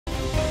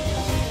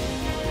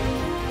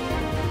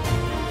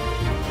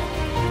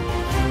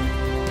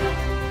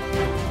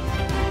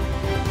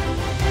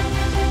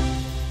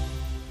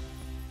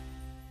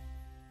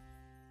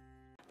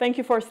Thank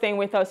you for staying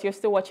with us. You're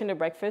still watching The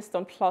Breakfast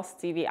on Plus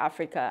TV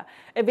Africa.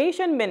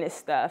 Aviation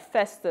Minister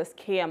Festus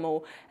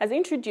Keyamo has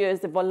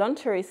introduced the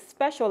voluntary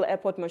special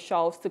airport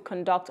marshals to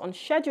conduct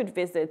unscheduled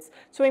visits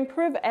to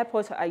improve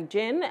airport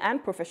hygiene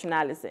and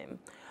professionalism.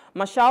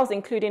 Marshals,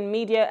 including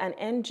media and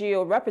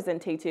NGO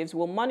representatives,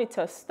 will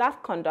monitor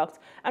staff conduct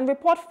and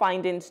report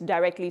findings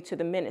directly to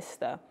the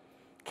minister.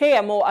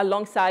 Keyamo,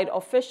 alongside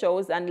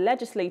officials and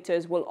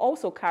legislators, will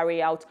also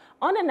carry out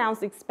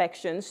unannounced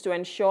inspections to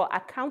ensure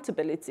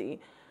accountability.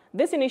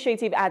 This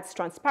initiative adds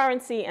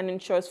transparency and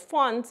ensures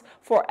funds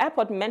for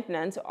airport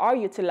maintenance are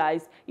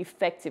utilized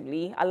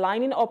effectively,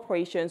 aligning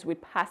operations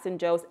with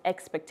passengers'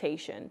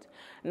 expectations.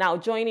 Now,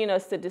 joining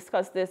us to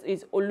discuss this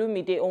is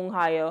Olumide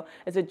Ohunayo,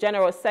 as the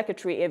General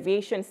Secretary,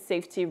 Aviation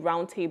Safety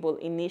Roundtable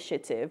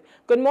Initiative.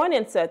 Good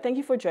morning, sir. Thank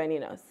you for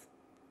joining us.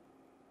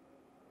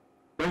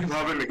 Thank you for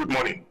having me. Good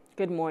morning.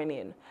 Good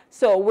morning.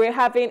 So we're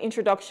having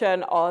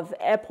introduction of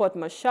airport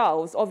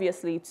marshals,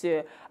 obviously,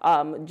 to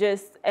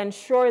just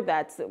ensure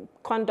that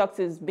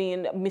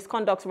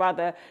misconduct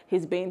rather,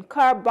 is being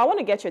curbed. But I want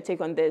to get your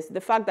take on this,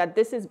 the fact that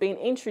this is being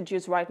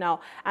introduced right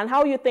now, and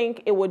how you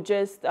think it would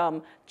just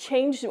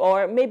change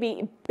or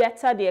maybe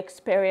better the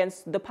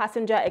experience, the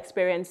passenger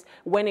experience,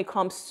 when it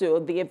comes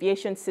to the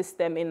aviation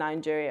system in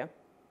Nigeria.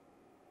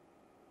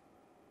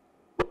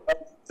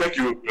 Thank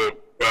you.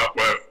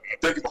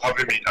 Thank you for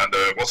having me, and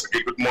once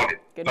again, good morning.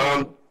 Good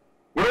morning.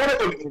 When I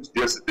told you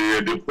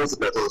yesterday, the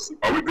president was,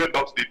 are we going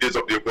back to the days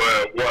of the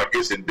war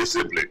against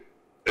indiscipline?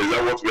 Is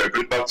that what we are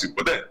going back to?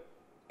 But then,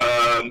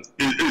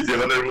 is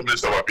the Honorable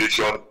Minister of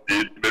Aviation,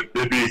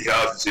 maybe he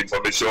has this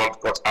information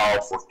cut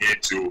out for him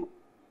to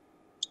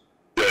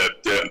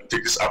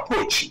take this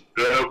approach.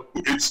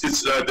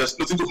 There's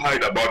nothing to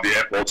hide about the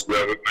airports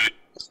where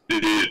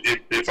the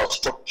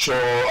infrastructure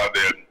and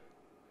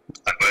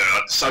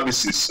the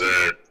services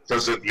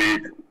presently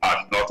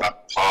are not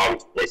at par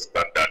with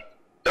standard.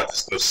 That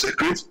is no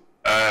secret.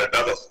 That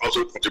has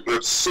also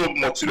contributed so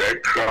much to the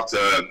aircraft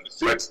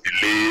flight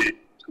delay,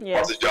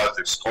 passengers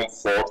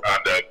discomfort,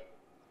 and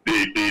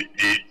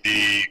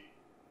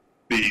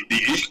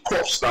the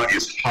cost now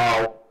is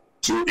how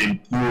to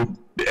improve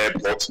the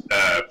airport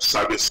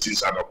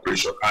services and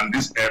operation. And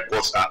these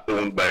airports are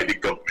owned by the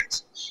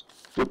government.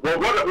 But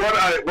what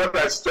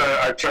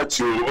I try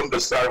to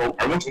understand, or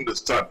I want to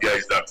understand here,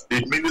 is that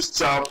the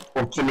minister,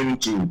 from coming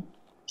to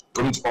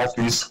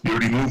office, he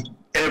removed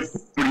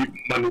every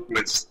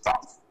management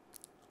staff.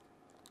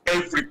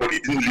 Everybody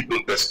didn't leave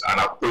on this and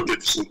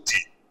appointed his own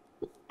team.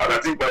 And I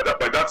think by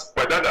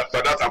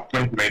that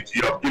appointment,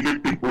 you have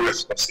given people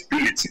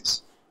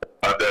responsibilities,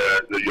 and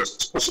you're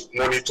supposed to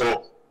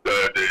monitor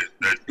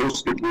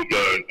those people,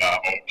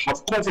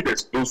 have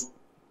confidence in those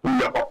who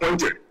you have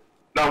appointed.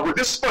 Now, with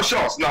these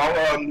specials,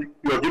 now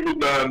you are giving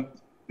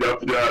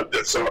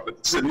there's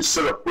a new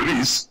set of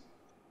police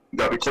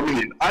that will be coming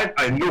in.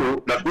 I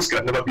know that this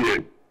can never be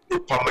a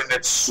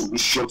permanent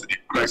solution to the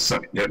crisis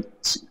and the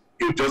emergency.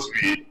 It will just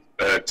be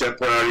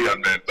temporary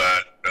and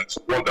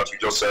one that we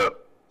just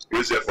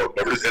raise for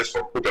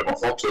about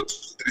 4 to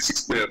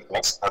 36 million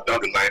months, and down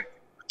the line,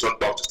 turn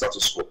back to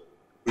status quo.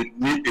 We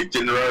need a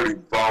general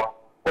revamp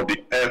of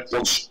the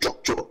airport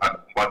structure and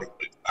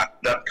management, and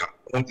that can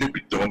only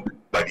be done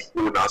by the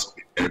owners of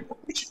the airport,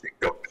 which is the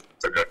government.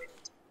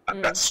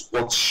 And that's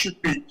what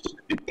should be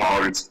the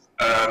priority.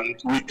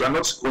 We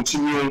cannot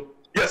continue.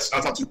 Yes,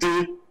 as of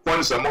today,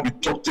 funds are among the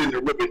top 10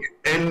 revenue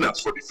earners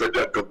for the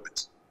federal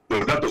government.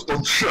 But that does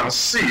not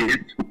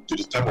translate to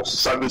the type of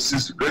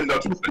services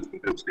rendered to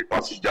the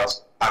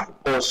passengers and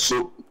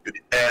also to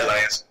the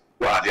airlines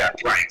who are their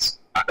clients.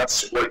 And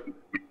that's why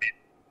we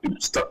need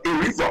to start a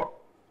revamp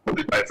of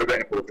the federal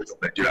airport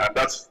of Nigeria. And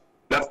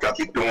that can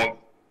be done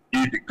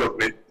if the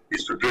government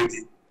is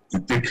ready to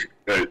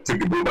take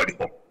the bull by the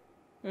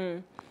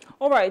horn.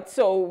 All right,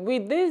 so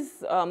with this,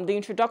 the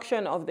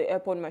introduction of the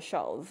airport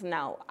marshals,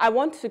 now, I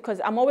want to, because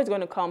I'm always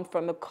going to come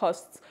from a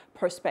cost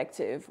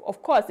perspective.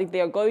 Of course, if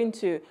they are going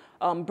to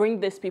bring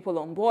these people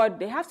on board,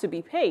 they have to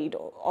be paid,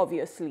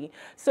 obviously.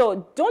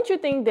 So don't you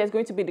think there's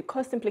going to be the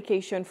cost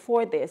implication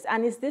for this?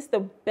 And is this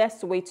the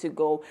best way to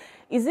go?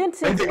 Isn't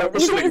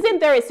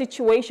there a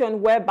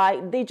situation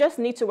whereby they just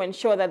need to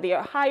ensure that they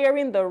are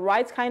hiring the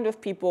right kind of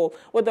people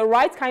with the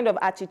right kind of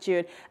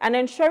attitude and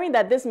ensuring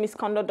that this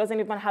misconduct doesn't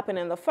even happen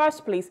in the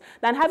first place,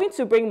 than having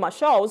to bring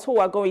marshals who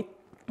are going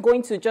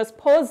to just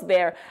pose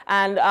there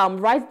and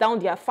write down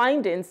their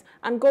findings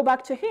and go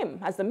back to him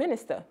as the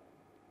minister?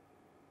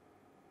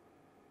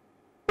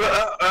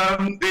 Well,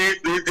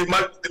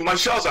 the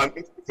marshals are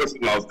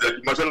professionals. The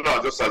marshals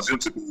are just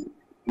assumed to be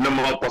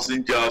normal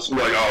passengers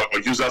who are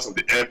users of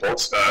the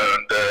airports,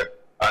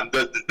 and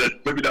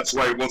maybe that's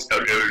why he wants a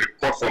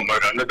report from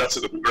another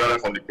set of people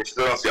from the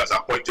professionals he has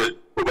appointed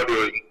over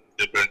the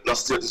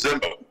last year,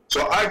 December.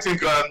 So I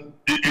think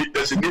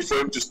there's a need for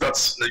him to start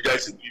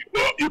energizing.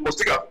 He must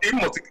take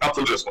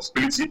absolute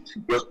responsibility,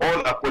 because all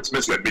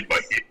appointments were made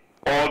by him.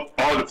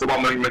 All the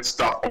former management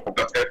staff of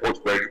that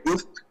airport were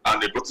removed,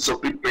 and the process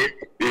of people,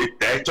 the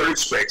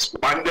territories were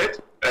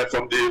expanded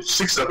from the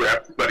 6 that were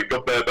approved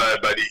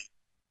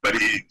by the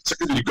the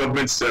Secretary of the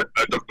Government's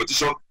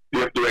documentation. They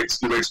were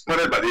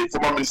expanded by the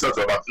former minister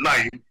to about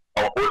 9,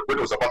 or when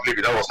it was about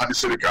 11, that was Hadi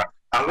Serika.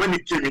 And when he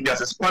came in, he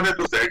has expanded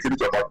those directives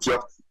to about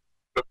 12,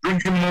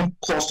 bringing more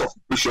cost of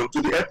operation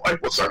to the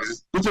airport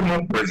services, putting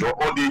more pressure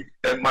on the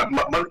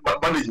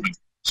management.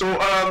 So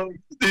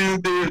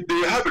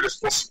they have a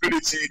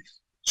responsibility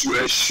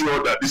to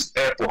ensure that these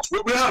airports,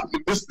 we have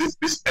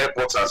these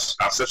airports are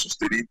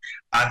self-sustaining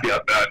and they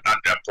are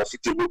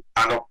profitable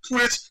and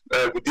operate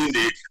within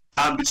the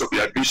ambit of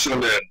the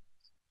aviation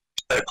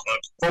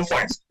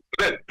confines.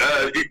 Then,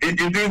 in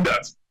doing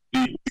that,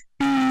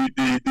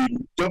 the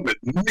government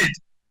need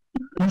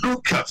to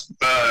look at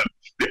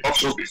the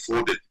options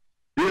before them.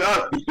 They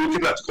are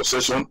looking at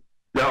concession.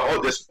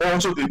 There's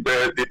also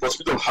the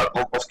possibility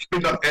of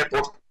keeping that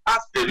airport as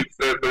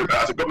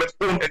a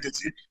government-owned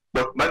entity,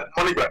 but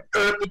managed by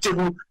a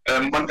reputable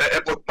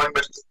airport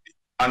management,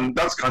 and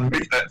that can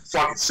make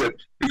fund itself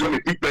become a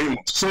big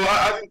behemoth. So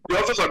I think the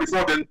options are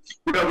before then.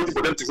 We are waiting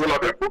for them to roll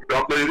out their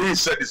program. But he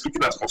said he's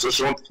looking at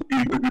concession. He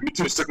will be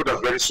meeting with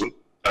stakeholders very soon,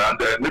 and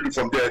maybe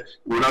from there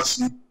we will not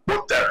see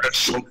what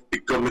direction the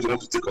government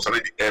wants to take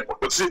concerning the airport.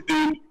 But see,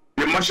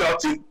 the Marshall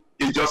thing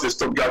is just a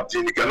stopgap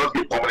thing. It cannot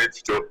be a permanent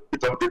feature.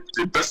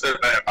 The best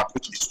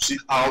approach is to see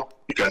how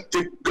you can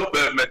take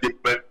government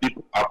the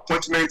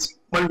appointments,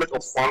 management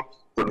of fund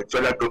from the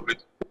federal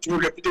government to a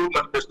reputable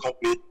management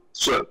company,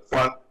 so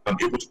fund can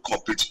be able to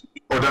compete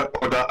with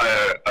other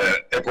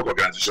airport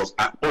organizations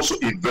and also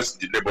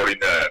invest in the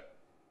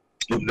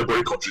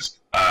neighboring countries,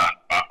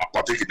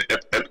 particularly in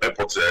the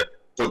airport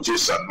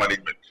purchase and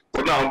management.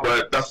 But now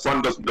that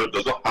fund does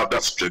not have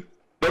that strength,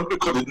 not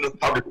because they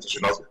don't have the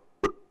professionals,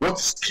 but what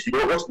is key,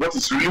 what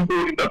is really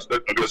holding that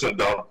organization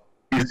down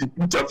is the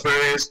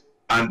interference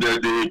and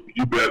the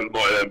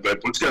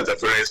political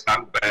interference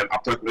and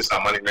appointments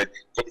and management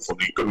coming from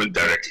the government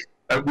directly.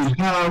 And we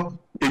have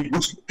a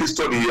good case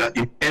study here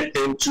in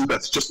NN2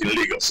 that's just in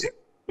Lagos here.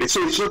 And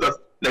so it shows that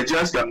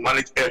Nigerians can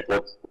manage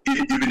airports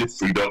even in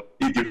freedom,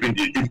 if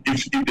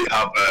they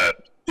have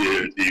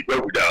the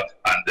wherewithal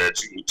and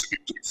to be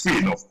free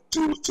enough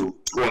to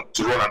run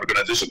an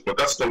organization. But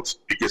that's not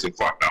the case in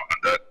fact now.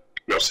 And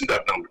we have seen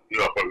that now with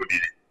new appointment,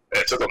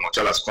 set of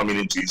Marshals coming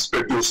in to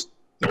inspect those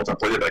that was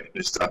appointed by the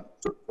minister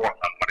to run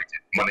and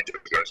manage the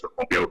organization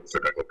on behalf of the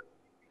federal government.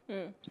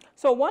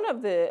 So one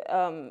of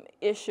the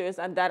issues,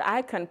 and that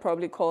I can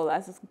probably call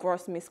as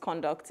gross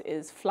misconduct,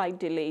 is flight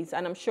delays.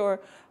 And I'm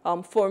sure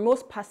for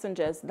most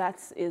passengers,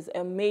 that is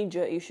a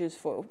major issue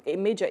for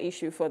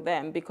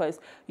them, because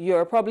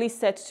you're probably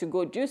set to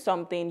go do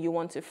something, you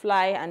want to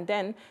fly, and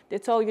then they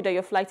tell you that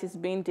your flight is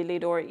being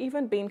delayed or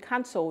even being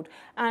cancelled.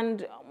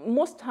 And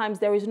most times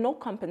there is no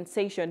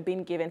compensation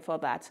being given for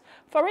that.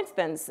 For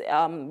instance,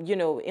 you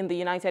know, in the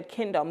United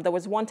Kingdom, there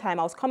was one time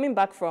I was coming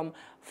back from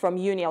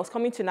uni, I was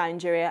coming to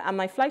Nigeria, and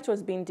my flight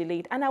was being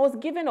delayed, and I was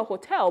given a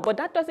hotel. But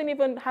that doesn't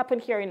even happen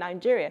here in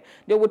Nigeria.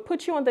 They would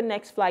put you on the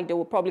next flight, they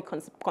would probably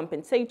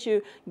compensate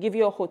you, give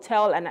you a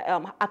hotel and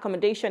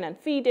accommodation and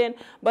feeding.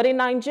 But in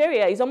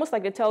Nigeria, it's almost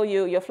like they tell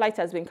you your flight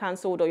has been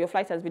cancelled or your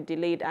flight has been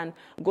delayed and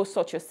go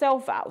sort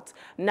yourself out.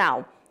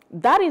 Now,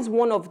 that is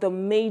one of the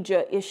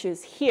major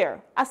issues here.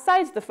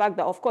 Aside the fact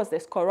that, of course,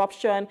 there's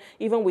corruption,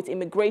 even with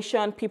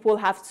immigration, people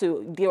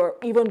they're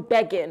even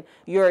begging.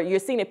 You're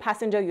seeing a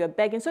passenger, you're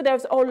begging. So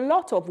there's a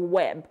lot of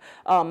web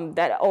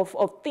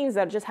of things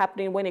that are just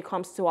happening when it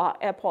comes to our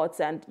airports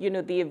and, you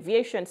know, the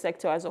aviation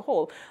sector as a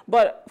whole.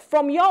 But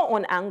from your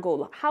own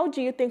angle, how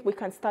do you think we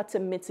can start to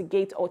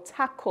mitigate or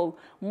tackle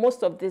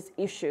most of these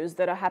issues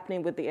that are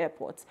happening with the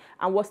airports?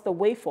 And what's the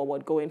way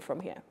forward going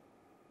from here?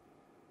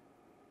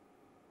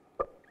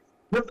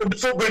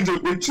 Before going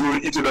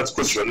into that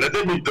question, let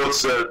me don't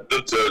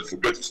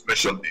forget to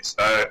mention this.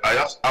 I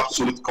have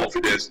absolute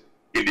confidence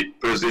in the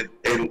present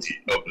MD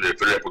of the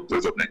Federal Airport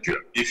Authority of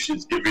Nigeria. If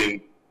she's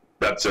given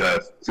that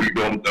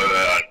freedom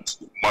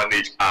to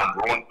manage and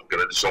run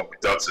organization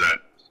without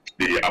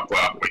the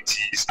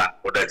appointees and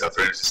other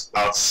interferences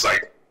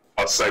outside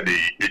the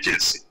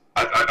agency,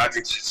 I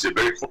think she's a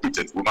very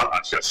competent woman,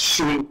 and she has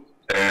shown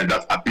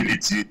that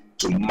ability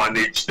to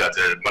manage that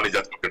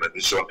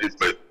organization.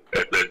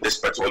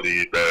 Despite all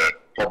the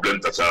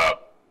problems that's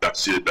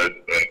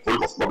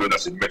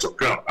a major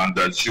ground,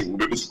 and she will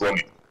be able to run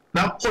it.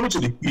 Now, coming to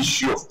the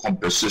issue of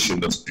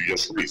compensation that's to your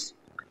raised,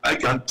 I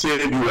can tell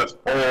you that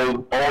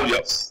all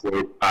your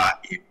fraud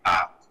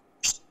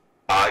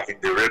are in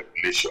the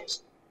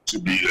regulations to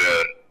be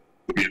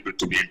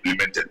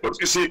implemented. But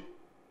you see,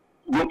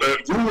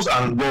 rules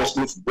and laws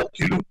don't work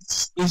alone.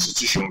 It's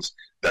institutions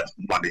that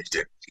manage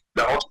them.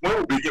 Now,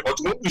 when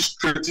we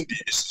strengthen the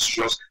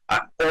institutions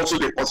and also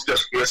the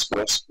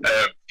response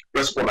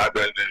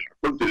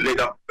the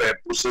legal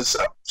process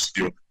and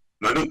procedure,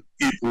 I don't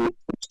people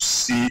to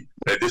see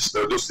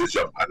those things you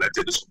have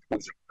highlighted, those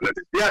components you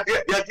have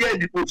highlighted. They are there in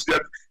the books.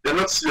 They're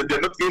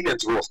not alien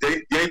to us.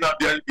 They're in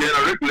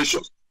our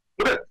regulations.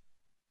 But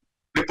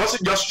the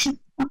passengers should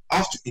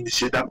have to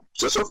initiate that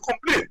process of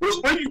complaint. Because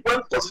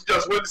when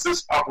passengers, when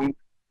this happen,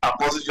 and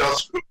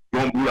passengers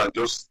grumble and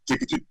just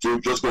take it to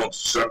joke, just go on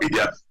social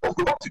media or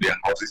go back to their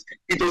houses.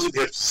 It doesn't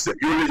help system.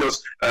 You only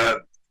just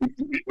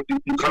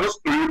you cannot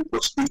really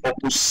proceed or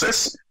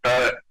process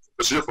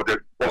procedure for them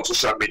on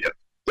social media.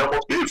 There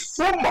must be a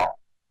formal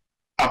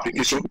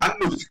application and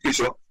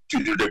notification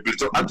to the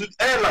regulator and to the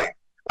airline,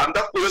 and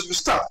that process will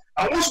start.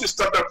 And once we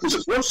start that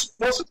process, once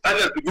the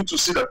airlines begin to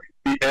see that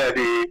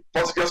the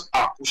passengers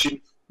are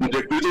pushing, the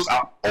regulators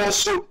are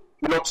also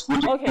not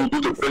going to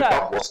do the very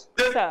purpose,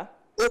 then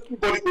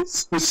everybody will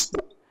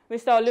stop.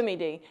 Mr.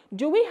 Olumide,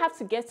 do we have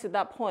to get to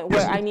that point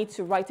where I need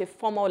to write a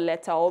formal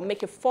letter or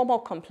make a formal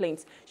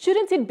complaint?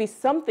 Shouldn't it be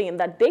something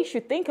that they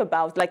should think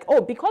about? Like,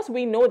 oh, because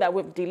we know that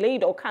we've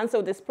delayed or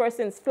canceled this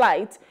person's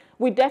flight,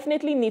 we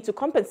definitely need to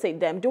compensate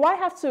them. Do I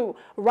have to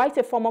write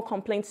a formal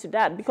complaint to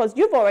that? Because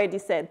you've already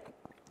said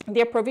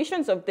there are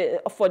provisions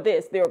for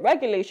this, there are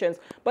regulations,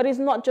 but it's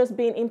not just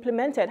being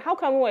implemented. How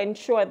can we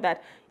ensure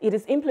that it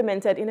is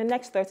implemented in the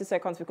next 30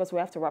 seconds because we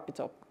have to wrap it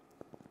up?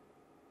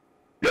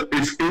 Yeah,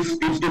 if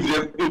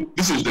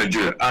this is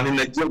Nigeria, and in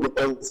Nigeria, we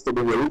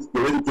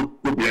already go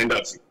behind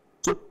that.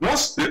 So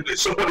once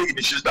somebody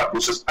initiates that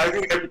process, I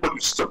think everybody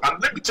will stop.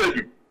 And let me tell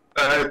you,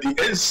 the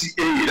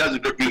NCA, that's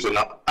the regulator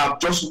now, have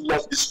just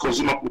launched this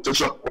consumer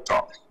protection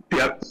portal,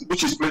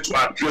 which is meant to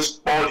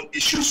address all the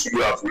issues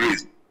you have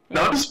raised.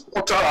 Now, this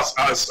portal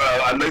has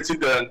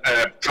alerted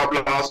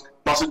travelers,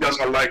 passengers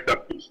alike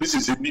that this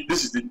is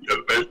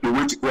the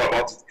way to go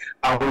about it,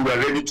 and we are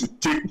ready to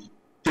take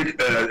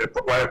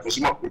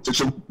consumer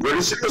protection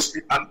very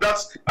seriously, and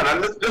I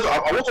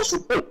want us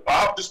to hope. I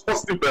have this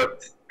positive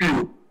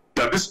view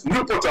that this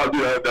new portal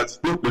that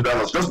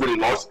has just been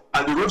launched,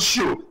 and the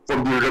roadshow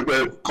from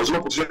the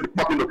Consumer Protection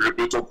Department of the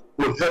Regulator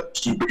will help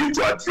to begin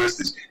to address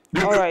this.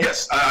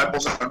 Yes, I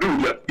also agree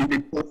with that.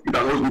 It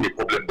has always been a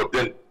problem, but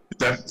then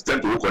it's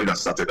time to work on it and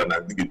started, and I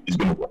think it's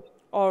going to work.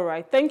 All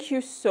right. Thank you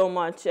so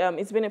much.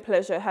 It's been a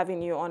pleasure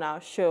having you on our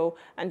show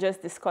and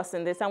just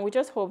discussing this. And we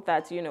just hope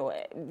that, you know,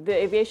 the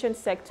aviation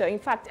sector, in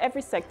fact,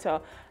 every sector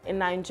in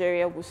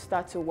Nigeria will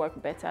start to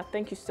work better.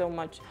 Thank you so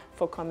much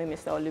for coming,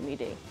 Mr.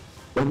 Olumide.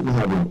 Thank you for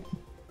having me.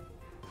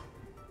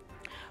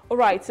 All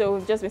right, so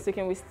we've just been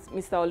speaking with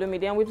Mr.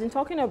 Olumide, and we've been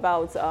talking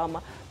about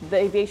the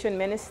aviation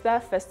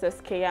minister,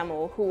 Festus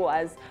Keyamo, who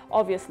has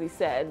obviously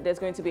said there's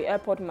going to be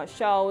airport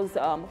marshals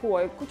who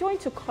are going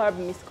to curb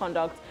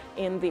misconduct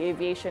in the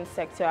aviation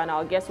sector. And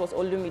our guest was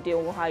Olumide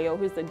Ohunayo,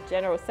 who's the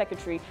General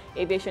Secretary,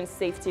 Aviation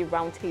Safety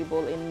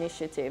Roundtable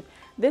Initiative.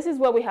 This is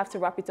where we have to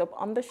wrap it up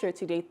on the show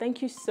today.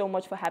 Thank you so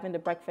much for having the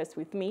breakfast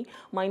with me.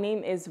 My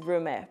name is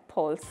Rume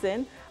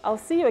Paulson. I'll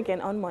see you again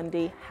on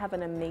Monday. Have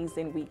an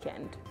amazing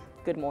weekend.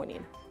 Good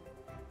morning.